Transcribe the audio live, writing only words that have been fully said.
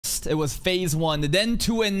first. It was phase 1, then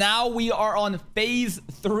 2, and now we are on phase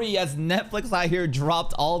 3 as Netflix out here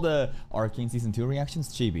dropped all the Arcane Season 2 reactions.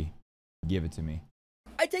 Chibi, give it to me.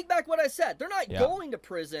 I take back what I said. They're not going to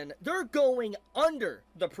prison. They're going under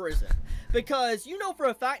the prison. Because you know for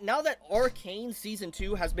a fact, now that Arcane Season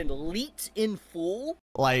 2 has been leaked in full.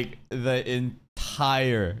 Like, the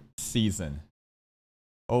entire season.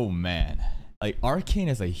 Oh, man. Like, Arcane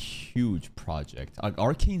is a huge project. Like,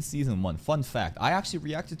 Arcane Season 1, fun fact, I actually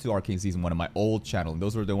reacted to Arcane Season 1 on my old channel. And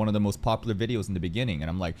those were one of the most popular videos in the beginning. And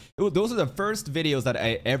I'm like, those are the first videos that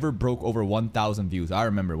I ever broke over 1,000 views. I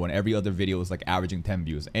remember when every other video was like averaging 10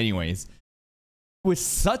 views. Anyways, with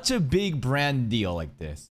such a big brand deal like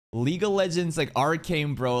this, League of Legends, like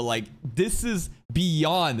Arcane, bro, like this is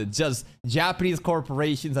beyond just Japanese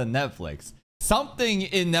corporations and Netflix. Something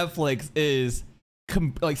in Netflix is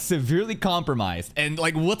like severely compromised, and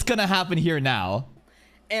like what's gonna happen here now?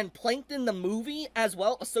 And Plankton the movie as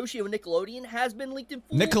well, associated with Nickelodeon, has been leaked in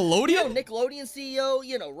full. Nickelodeon? You know, Nickelodeon CEO,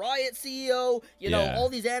 you know, Riot CEO, you know, all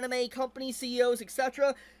these anime company CEOs,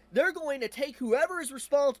 etc. They're going to take whoever is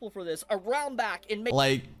responsible for this around back and make...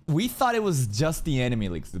 Like, we thought it was just the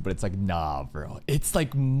anime leaks, but it's like, nah, bro. It's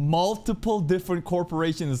like multiple different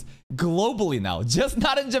corporations globally now, just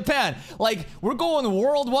not in Japan. Like, we're going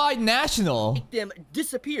worldwide national. Make them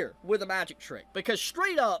disappear with a magic trick. Because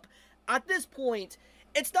straight up, at this point,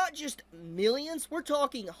 it's not just millions, we're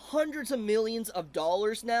talking hundreds of millions of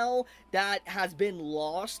dollars now that has been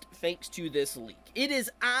lost thanks to this leak. It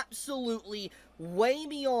is absolutely way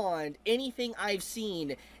beyond anything I've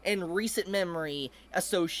seen in recent memory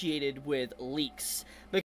associated with leaks.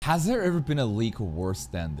 Has there ever been a leak worse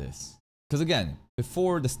than this? Because again,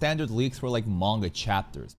 before the standard leaks were like manga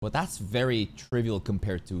chapters, but that's very trivial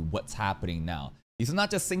compared to what's happening now. These are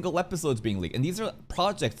not just single episodes being leaked, and these are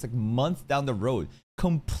projects like months down the road.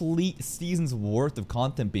 Complete seasons worth of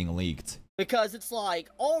content being leaked. Because it's like,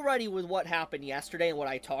 already with what happened yesterday and what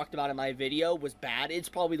I talked about in my video was bad. It's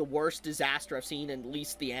probably the worst disaster I've seen in at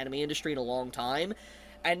least the anime industry in a long time.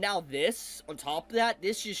 And now this, on top of that,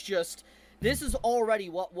 this is already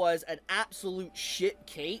what was an absolute shit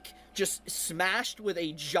cake, just smashed with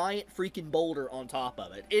a giant freaking boulder on top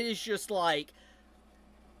of it. It is just like...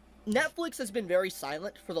 Netflix has been very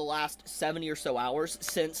silent for the last 70 or so hours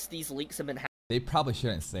since these leaks have been happening. They probably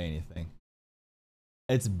shouldn't say anything.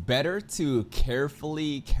 It's better to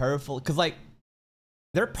because like,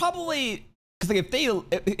 they're probably, because like if they,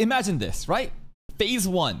 imagine this, right? Phase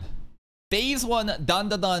 1,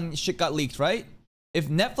 dun shit got leaked, right? If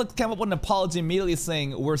Netflix came up with an apology immediately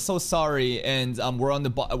saying, we're so sorry and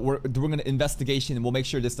we're doing an investigation and we'll make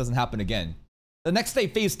sure this doesn't happen again. The next day,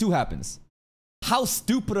 phase 2 happens. How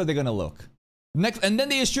stupid are they gonna look? And then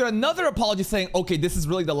they issue another apology saying, okay, this is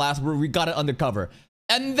really the last, we got it undercover.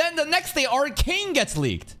 And then the next day, Arcane gets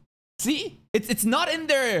leaked. See? It's not in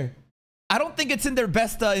their... I don't think it's in their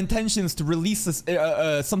best intentions to release this,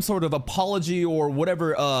 some sort of apology or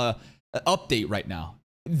whatever update right now.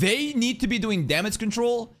 They need to be doing damage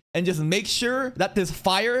control and just make sure that this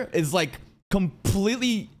fire is like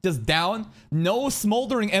completely just down. No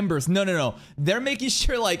smoldering embers. No. They're making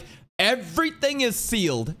sure like everything is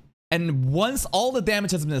sealed. And once all the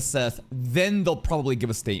damage has been assessed, then they'll probably give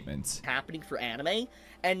a statement. Happening for anime.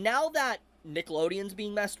 And now that Nickelodeon's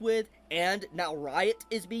being messed with, and now Riot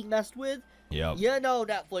is being messed with, you know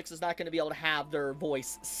Netflix is not going to be able to have their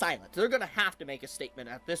voice silent. They're going to have to make a statement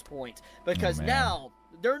at this point. Because now,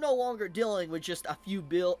 they're no longer dealing with just a few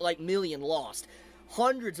million lost.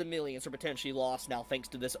 Hundreds of millions are potentially lost now thanks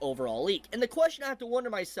to this overall leak. And the question I have to wonder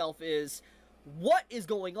myself is, what is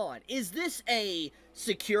going on? Is this a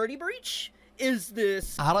security breach? Is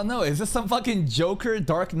this... I don't know. Is this some fucking Joker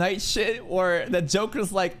Dark Knight shit? Where the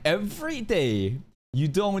Joker's like, every day you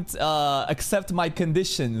don't accept my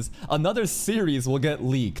conditions, another series will get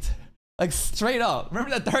leaked. Like, straight up.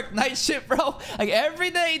 Remember that Dark Knight shit, bro? Like,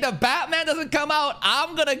 every day the Batman doesn't come out,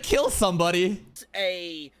 I'm gonna kill somebody.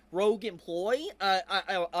 A rogue employee,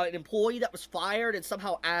 an employee that was fired and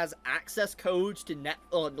somehow has access codes to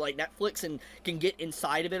Netflix and can get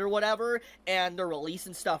inside of it or whatever, and they're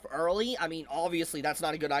releasing stuff early. I mean, obviously that's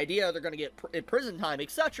not a good idea. They're gonna get prison time,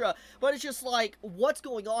 etc. But it's just like, what's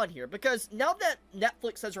going on here? Because now that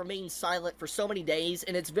Netflix has remained silent for so many days,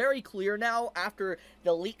 and it's very clear now after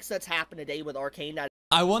the leaks that's happened today with Arcane that...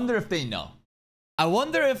 I wonder if they know. I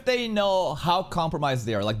wonder if they know how compromised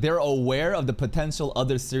they are. Like, they're aware of the potential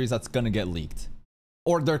other series that's gonna get leaked.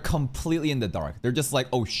 Or they're completely in the dark. They're just like,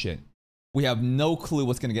 oh shit. we have no clue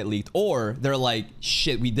what's gonna get leaked, or they're like,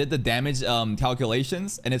 shit, we did the damage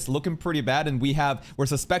calculations and it's looking pretty bad, and we're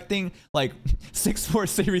suspecting like 6 more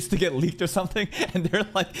series to get leaked or something, and they're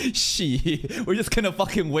like, shit, we're just gonna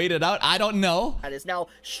fucking wait it out. I don't know. That is now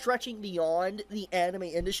stretching beyond the anime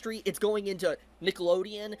industry. It's going into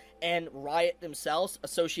Nickelodeon and Riot themselves,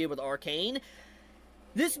 associated with ARCANE.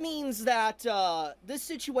 This means that this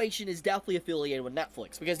situation is definitely affiliated with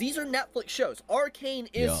Netflix, because these are Netflix shows. ARCANE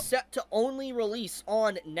is set to only release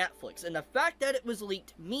on Netflix, and the fact that it was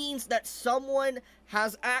leaked means that someone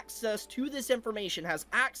has access to this information, has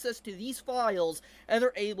access to these files, and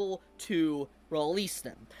they're able to release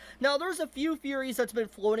them. Now, there's a few theories that's been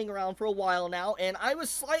floating around for a while now, and I was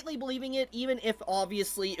slightly believing it, even if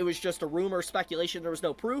obviously it was just a rumor, speculation, there was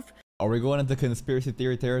no proof. Are we going into conspiracy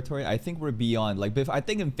theory territory? I think we're beyond. Like, I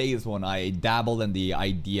think in phase 1, I dabbled in the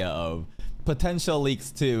idea of potential leaks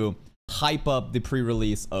to hype up the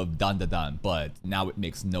pre-release of Dan Da Dan, but now it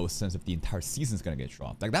makes no sense if the entire season's gonna get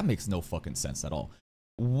dropped. Like, that makes no fucking sense at all.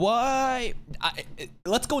 Why?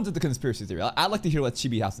 Let's go into the conspiracy theory. I'd like to hear what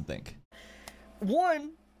Chibi has to think.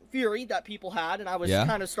 One theory that people had, and I was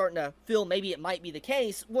kind of starting to feel maybe it might be the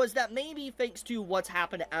case, was that maybe thanks to what's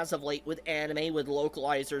happened as of late with anime, with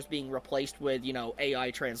localizers being replaced with, you know,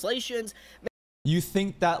 AI translations. You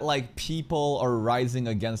think that, like, people are rising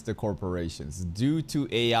against the corporations due to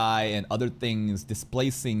AI and other things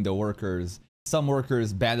displacing the workers? Some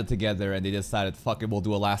workers banded together and they decided, fuck it, we'll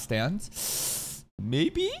do a last stand?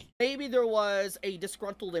 Maybe? Maybe there was a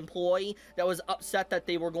disgruntled employee that was upset that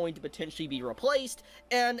they were going to potentially be replaced,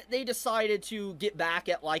 and they decided to get back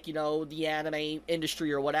at, like, you know, the anime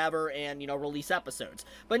industry or whatever, and, you know, release episodes.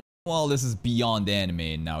 But well, this is beyond anime,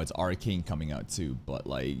 and now it's ARCANE coming out too, but,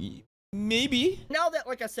 like, maybe? Now that,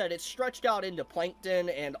 like I said, it's stretched out into Plankton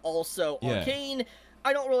and also ARCANE,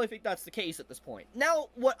 I don't really think that's the case at this point. Now,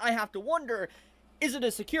 what I have to wonder, is it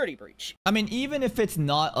a security breach? I mean, even if it's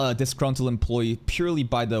not a disgruntled employee purely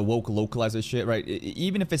by the woke localizer shit, right?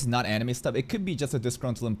 Even if it's not anime stuff, it could be just a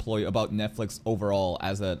disgruntled employee about Netflix overall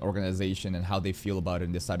as an organization and how they feel about it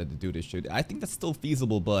and decided to do this shit. I think that's still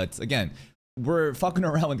feasible, but again, we're fucking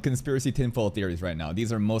around with conspiracy tinfoil theories right now.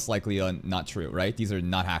 These are most likely not true, right? These are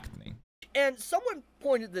not happening. And someone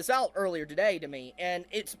pointed this out earlier today to me, and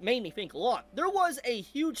it's made me think a lot. There was a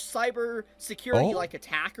huge cyber security like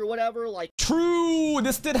attack or whatever, like— True!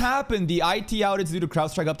 This did happen. The IT outage due to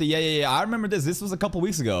CrowdStrike update. Yeah. I remember this. This was a couple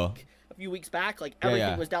weeks ago. A few weeks back, like,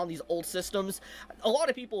 everything was down these old systems. A lot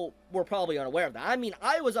of people were probably unaware of that. I mean,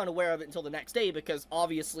 I was unaware of it until the next day because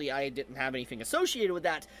obviously I didn't have anything associated with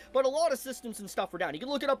that, but a lot of systems and stuff were down. You can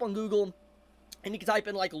look it up on Google, and you can type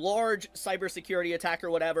in, like, large cybersecurity attack or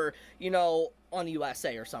whatever, you know, on the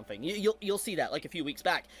USA or something. You'll see that, like, a few weeks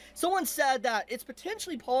back. Someone said that it's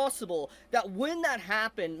potentially possible that when that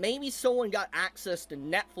happened, maybe someone got access to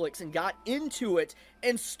Netflix and got into it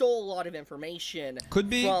and stole a lot of information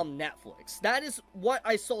from Netflix. That is what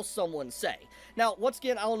I saw someone say. Now, once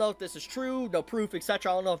again, I don't know if this is true, no proof, etc.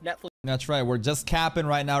 I don't know if Netflix— That's right, we're just capping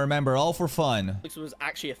right now, remember, all for fun. Was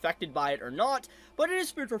actually affected by it or not, but it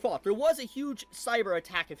is food for thought. There was a huge cyber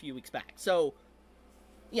attack a few weeks back, so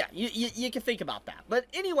yeah, you can think about that. But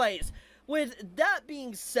anyways, with that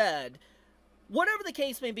being said, whatever the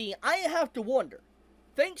case may be, I have to wonder,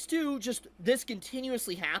 thanks to just this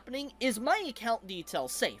continuously happening, is my account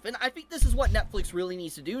details safe? And I think this is what Netflix really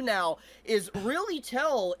needs to do now, is really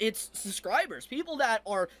tell its subscribers, people that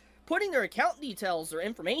are putting their account details, their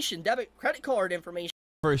information, debit, credit card information.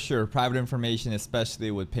 For sure, private information,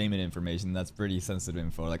 especially with payment information, that's pretty sensitive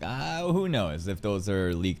info. Like, who knows if those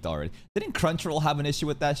are leaked already. Didn't Crunchyroll have an issue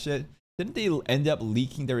with that shit? Didn't they end up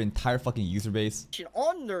leaking their entire fucking user base?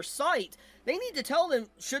 On their site, they need to tell them,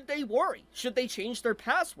 should they worry? Should they change their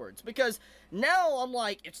passwords? Because now I'm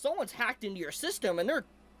like, if someone's hacked into your system and they're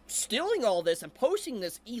stealing all this and posting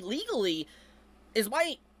this illegally, is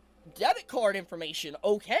my debit card information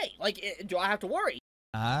okay? Like, do I have to worry?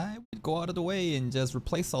 I would go out of the way and just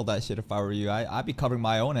replace all that shit if I were you. I'd be covering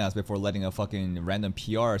my own ass before letting a fucking random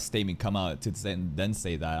PR statement come out to then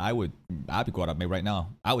say that. I'd be going out of my way right now.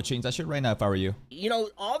 I would change that shit right now if I were you. You know,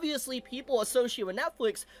 obviously people associated with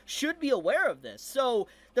Netflix should be aware of this. So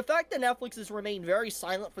the fact that Netflix has remained very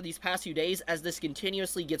silent for these past few days as this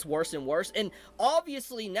continuously gets worse and worse, and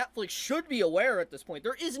obviously Netflix should be aware at this point.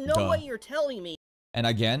 There is no way you're telling me. And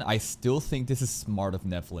again, I still think this is smart of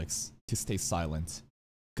Netflix to stay silent.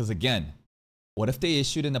 Because again, what if they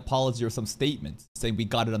issued an apology or some statement saying we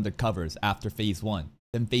got it under covers after phase 1?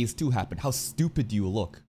 Then phase 2 happened. How stupid do you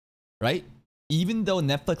look? Right? Even though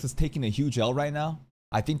Netflix is taking a huge L right now,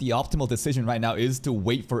 I think the optimal decision right now is to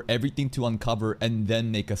wait for everything to uncover and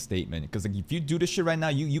then make a statement. Because like, if you do this shit right now,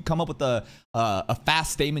 you come up with a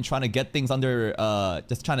fast statement trying to get things under,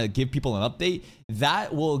 just trying to give people an update,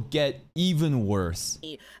 that will get even worse.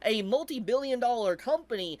 A multi-billion-dollar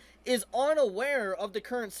company is unaware of the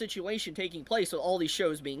current situation taking place with all these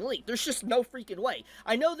shows being leaked. There's just no freaking way.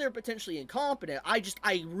 I know they're potentially incompetent.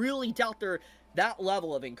 I really doubt they're that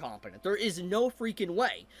level of incompetent. There is no freaking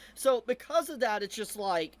way. So because of that, it's just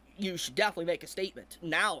like, you should definitely make a statement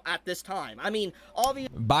now at this time. I mean,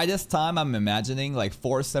 obviously, by this time, I'm imagining like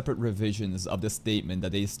 4 separate revisions of the statement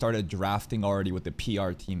that they started drafting already with the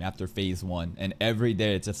PR team after phase 1, and every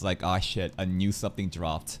day it's just like, oh shit, a new something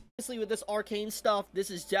dropped. With this Arcane stuff, this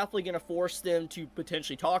is definitely going to force them to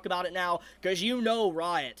potentially talk about it now, because you know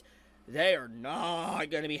Riot, they are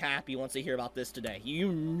not going to be happy once they hear about this today.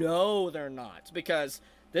 You know they're not, because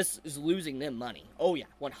this is losing them money. Oh yeah,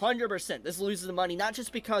 100%. This loses them money, not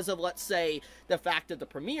just because of, let's say, the fact of the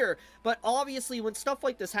premiere, but obviously when stuff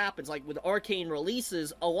like this happens, like with Arcane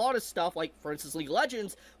releases, a lot of stuff, like for instance League of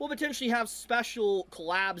Legends, will potentially have special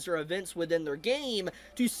collabs or events within their game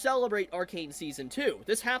to celebrate Arcane Season 2.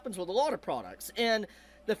 This happens with a lot of products, and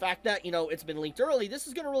the fact that, you know, it's been leaked early, this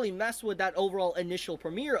is going to really mess with that overall initial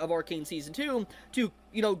premiere of Arcane Season 2 to,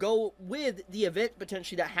 you know, go with the event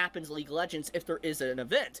potentially that happens in League of Legends if there is an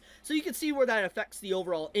event. So you can see where that affects the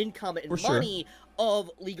overall income and money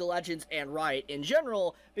of League of Legends and Riot in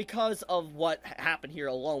general because of what happened here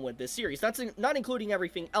alone with this series. That's not including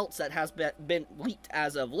everything else that has been leaked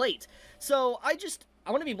as of late. So I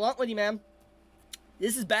want to be blunt with you, man.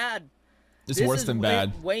 This is bad. It's worse than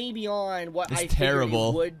bad. Way beyond what I figured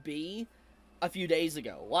it would be a few days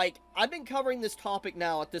ago. Like, I've been covering this topic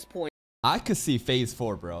now at this point. I could see phase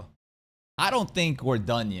 4, bro. I don't think we're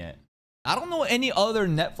done yet. I don't know any other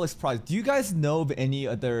Netflix projects. Do you guys know of any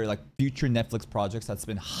other like future Netflix projects that's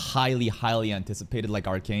been highly anticipated like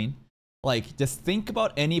Arcane? Like, just think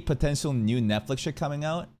about any potential new Netflix shit coming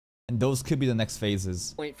out, and those could be the next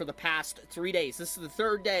phases. For the past 3 days. This is the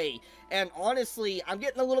 3rd day. And honestly, I'm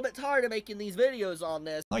getting a little bit tired of making these videos on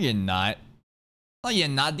this. No, you're not. No, you're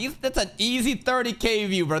not. That's an easy 30K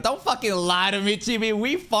view, bro. Don't fucking lie to me, Chibi.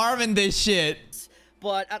 We farming this shit.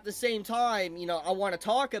 But at the same time, you know, I want to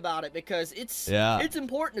talk about it because it's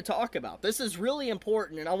important to talk about. This is really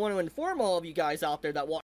important, and I want to inform all of you guys out there that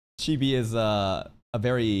watch. Chibi is a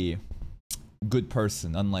very good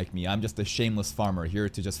person, unlike me. I'm just a shameless farmer here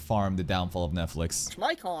to just farm the downfall of Netflix.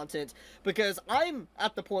 My content, because I'm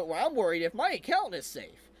at the point where I'm worried if my account is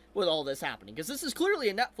safe with all this happening, because this is clearly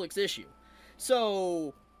a Netflix issue.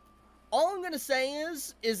 So all I'm going to say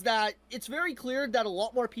is that it's very clear that a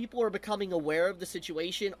lot more people are becoming aware of the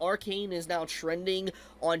situation. Arcane is now trending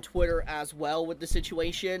on Twitter as well with the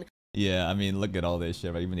situation. Yeah, I mean, look at all this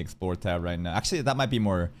shit, right? Even the Explore tab right now. Actually, that might be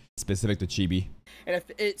more specific to Chibi. And if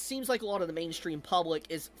it seems like a lot of the mainstream public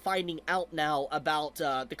is finding out now about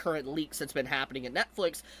the current leaks that's been happening at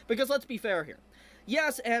Netflix, because let's be fair here.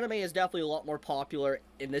 Yes, anime is definitely a lot more popular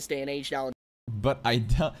in this day and age now. But I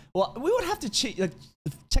don't... Well, we would have to check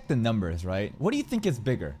the numbers, right? What do you think is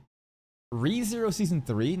bigger? ReZero Season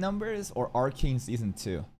 3 numbers or Arcane Season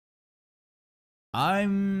 2?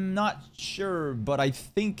 I'm not sure, but I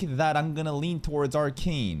think that I'm gonna lean towards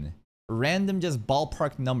Arcane. Random just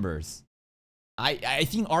ballpark numbers. I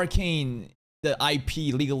think Arcane, the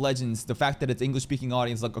IP, League of Legends, the fact that it's English-speaking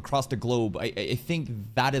audience like across the globe, I think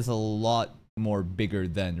that is a lot more bigger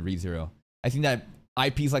than ReZero. I think that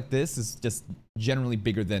IPs like this is just generally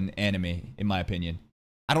bigger than anime, in my opinion.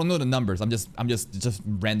 I don't know the numbers. I'm just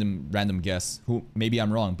random guess. Maybe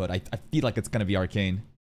I'm wrong, but I feel like it's gonna be Arcane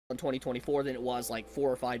in 2024 than it was like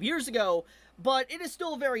 4 or 5 years ago, but it is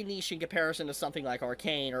still very niche in comparison to something like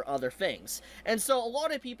Arcane or other things. And so a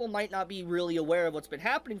lot of people might not be really aware of what's been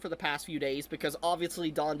happening for the past few days, because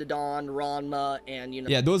obviously Dawn to Dawn, Ranma, and you know...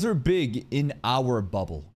 Yeah, those are big in our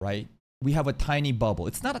bubble, right? We have a tiny bubble.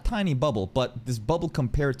 It's not a tiny bubble, but this bubble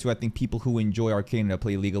compared to, I think, people who enjoy Arcane and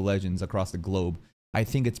play League of Legends across the globe, I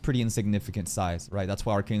think it's pretty insignificant size, right? That's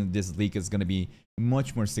why Arcane, this league is going to be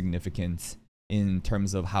much more significant in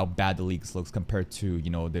terms of how bad the league looks compared to, you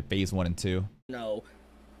know, the phase 1 and 2. No,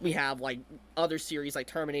 we have like other series like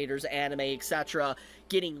Terminators, anime, etc.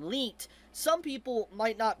 getting leaked. Some people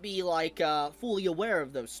might not be like fully aware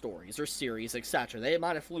of those stories or series, etc. They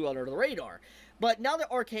might have flew under the radar. But now that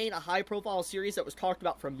Arcane, a high-profile series that was talked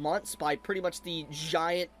about for months by pretty much the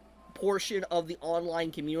giant portion of the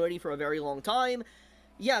online community for a very long time,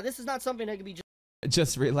 yeah, this is not something that could be just... I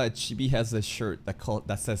just realized Chibi has a shirt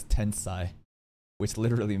that says Tensai, which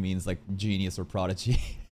literally means like genius or prodigy.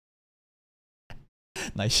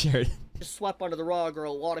 Nice shirt. swept under the rug, or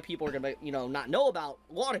a lot of people are gonna, you know, not know about.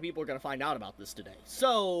 A lot of people are gonna find out about this today.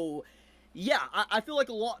 So, yeah, I feel like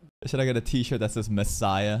a lot. Should I get a T-shirt that says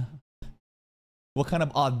Messiah? What kind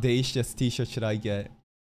of audacious T-shirt should I get?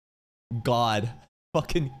 God,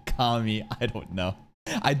 fucking Kami. I don't know.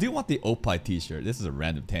 I do want the Oppai T-shirt. This is a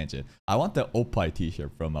random tangent. I want the Oppai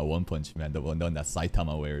T-shirt from One Punch Man, the one that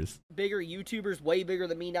Saitama wears. Bigger YouTubers, way bigger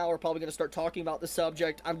than me now, are probably going to start talking about the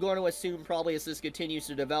subject. I'm going to assume probably as this continues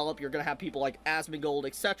to develop, you're going to have people like Asmongold,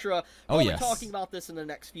 etc. Talking about this in the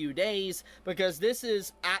next few days, because this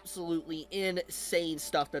is absolutely insane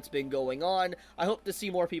stuff that's been going on. I hope to see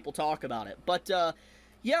more people talk about it. But,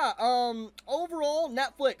 yeah, overall,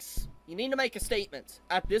 Netflix, you need to make a statement.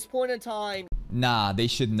 At this point in time... Nah, they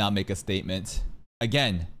should not make a statement.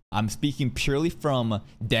 Again, I'm speaking purely from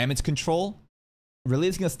damage control.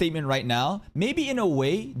 Releasing a statement right now, maybe in a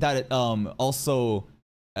way that it also...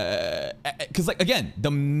 Because, like, again,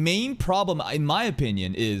 the main problem, in my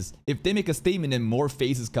opinion, is if they make a statement and more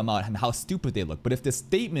faces come out and how stupid they look. But if the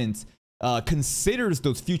statement... considers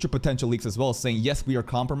those future potential leaks as well, saying yes, we are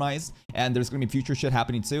compromised and there's gonna be future shit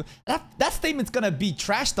happening too. That statement's gonna be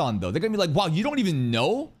trashed on though. They're gonna be like, wow, you don't even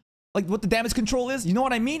know like what the damage control is. You know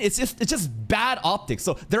what I mean? It's just bad optics.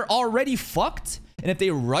 So they're already fucked, and if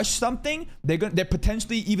they rush something, they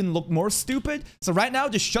potentially even look more stupid. So right now,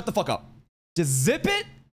 just shut the fuck up. Just zip it.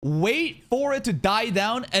 Wait for it to die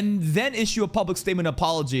down, and then issue a public statement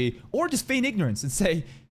apology, or just feign ignorance and say,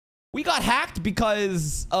 we got hacked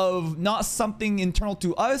because of not something internal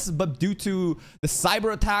to us, but due to the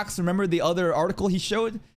cyber attacks. Remember the other article he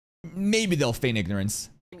showed? Maybe they'll feign ignorance.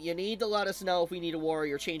 You need to let us know if we need to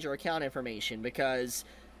worry or change our account information, because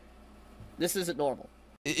this isn't normal.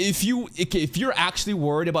 If you're actually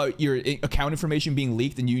worried about your account information being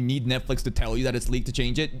leaked and you need Netflix to tell you that it's leaked to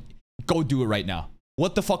change it, go do it right now.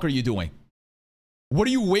 What the fuck are you doing? What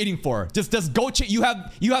are you waiting for? Just go check. You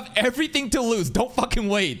have everything to lose. Don't fucking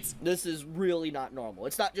wait. This is really not normal.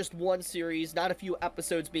 It's not just one series, not a few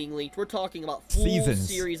episodes being leaked. We're talking about full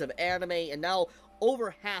series of anime, and now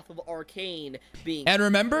over half of Arcane being... And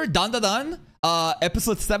remember, Dan,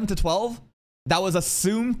 episode 7 to 12, that was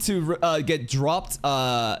assumed to get dropped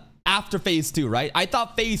after Phase 2, right? I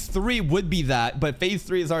thought Phase 3 would be that, but Phase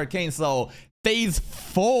 3 is Arcane, so Phase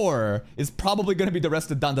 4 is probably going to be the rest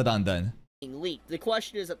of Dan. Leaked. The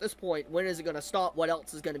question is, at this point, when is it going to stop? What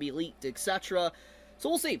else is going to be leaked, etc.? So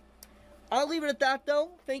we'll see. I'll leave it at that, though.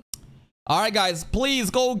 Thank you. Alright, guys. Please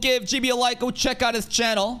go give Chibi a like. Go check out his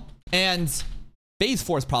channel. And Phase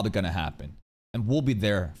 4 is probably going to happen. And we'll be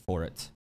there for it.